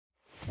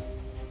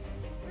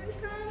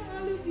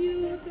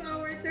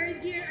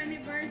third year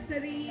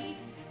anniversary,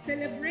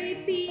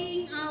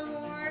 celebrating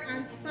our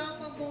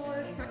unstoppable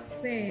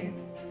success.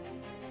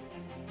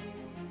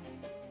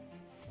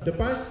 The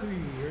past 3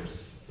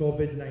 years,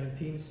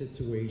 COVID-19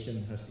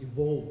 situation has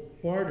evolved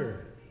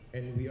further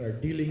and we are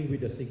dealing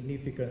with a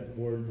significant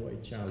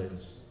worldwide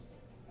challenge.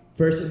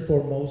 First and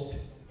foremost,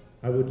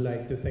 I would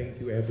like to thank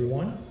you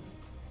everyone.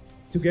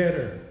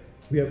 Together,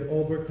 we have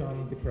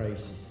overcome the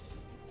crisis.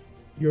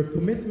 Your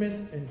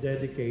commitment and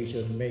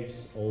dedication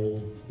makes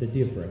all the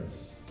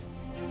difference.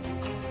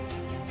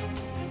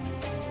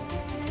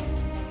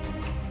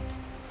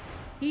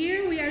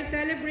 Here we are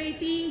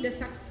celebrating the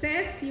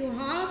success you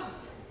have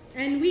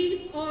and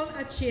we all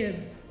achieved.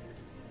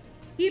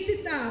 Keep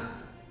it up.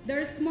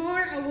 There's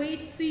more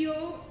awaits to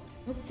you,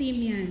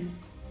 Optimians.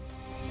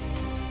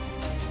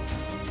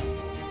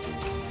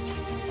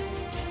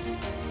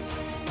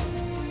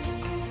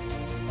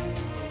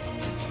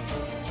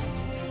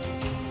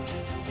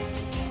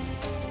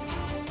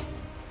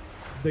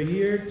 The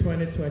year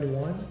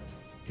 2021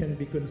 can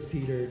be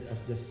considered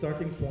as the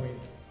starting point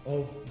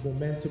of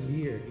momentum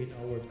year in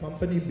our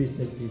company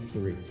business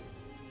history.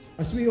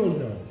 As we all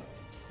know,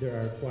 there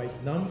are quite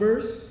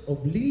numbers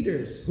of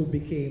leaders who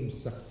became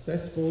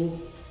successful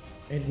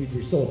and with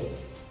results.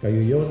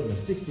 Kayo yon ng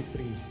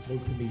 63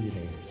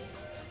 multimillionaires.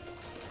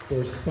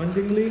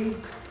 Correspondingly,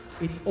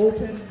 it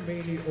opened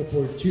many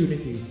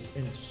opportunities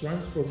and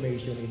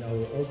transformation in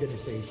our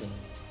organization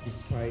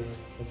despite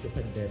of the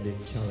pandemic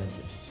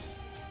challenges.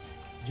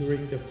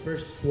 During the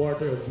first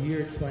quarter of the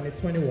year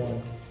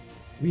 2021,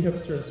 we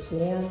have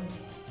transformed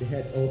the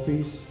head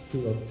office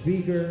to a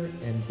bigger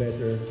and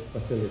better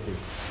facility.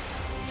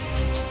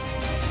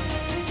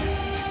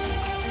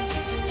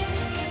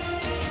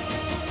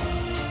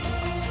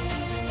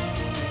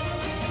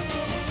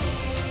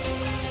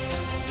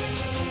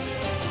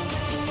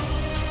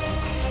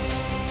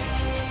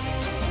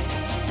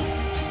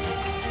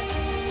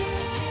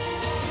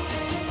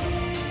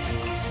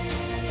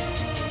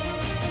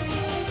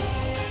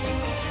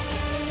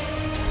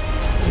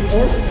 We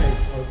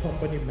organized our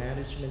company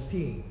management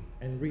team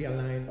and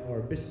realigned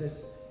our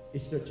business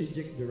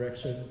strategic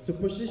direction to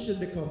position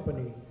the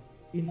company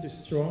into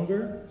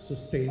stronger,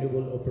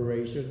 sustainable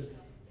operation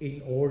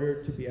in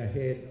order to be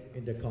ahead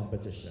in the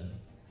competition.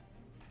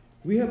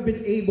 We have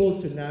been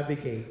able to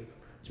navigate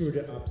through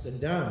the ups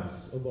and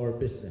downs of our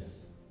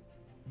business,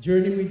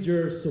 journey with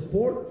your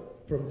support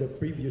from the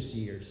previous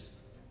years.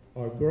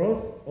 Our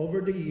growth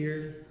over the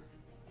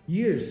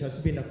years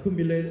has been a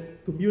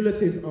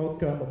cumulative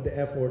outcome of the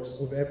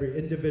efforts of every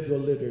individual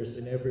leaders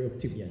and every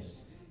Optimians.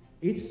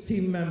 Each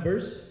team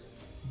members,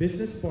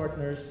 business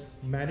partners,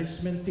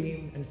 management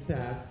team, and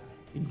staff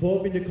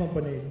involved in the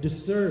company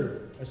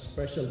deserve a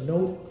special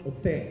note of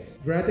thanks,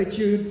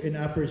 gratitude, and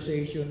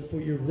appreciation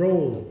for your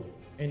role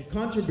and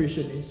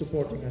contribution in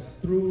supporting us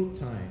through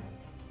time,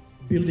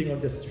 building on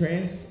the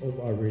strengths of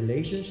our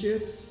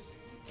relationships,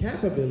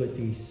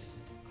 capabilities,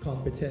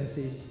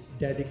 competencies,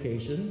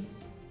 dedication.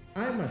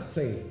 I must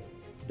say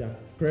that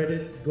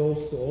credit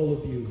goes to all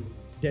of you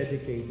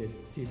dedicated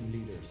team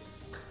leaders.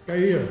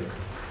 Kayo yun.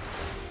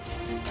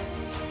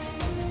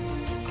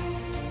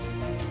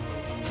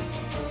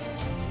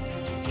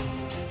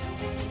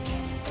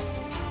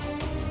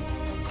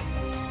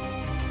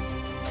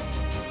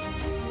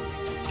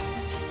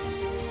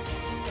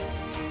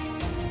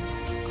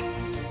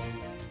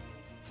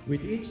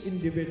 With each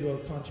individual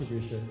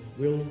contribution,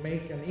 we'll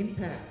make an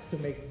impact to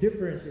make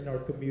difference in our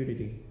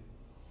community,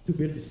 to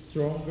build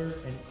stronger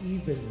and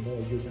even more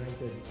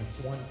united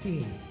as one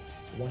team,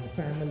 one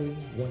family,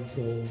 one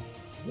goal,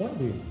 one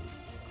win.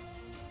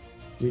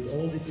 With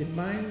all this in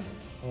mind,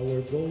 our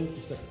goal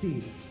to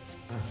succeed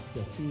as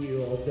the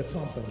CEO of the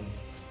company,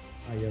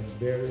 I am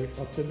very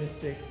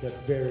optimistic that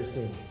very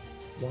soon,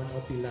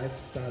 Opti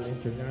Lifestyle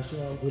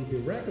International will be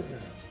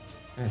recognized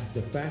as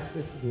the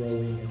fastest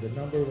growing and the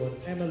 #1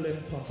 MLM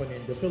company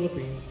in the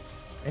Philippines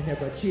and have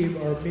achieved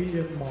our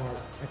million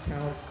mark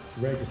accounts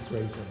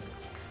registration.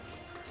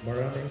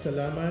 Maraming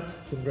salamat.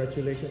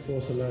 Congratulations po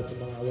sa lahat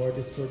ng mga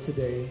awardees for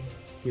today.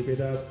 Keep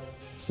it up.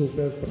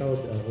 Super proud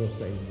ako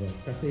sa inyo.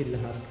 Kasi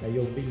lahat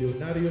kayo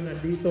milyonaryo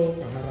nandito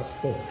kaharap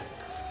ko.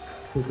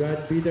 To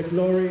God be the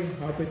glory.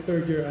 Happy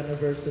 3rd year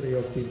anniversary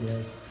of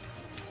Optimians.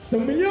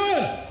 1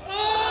 milyon!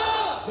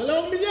 2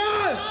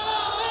 milyon!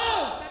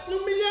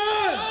 3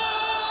 milyon!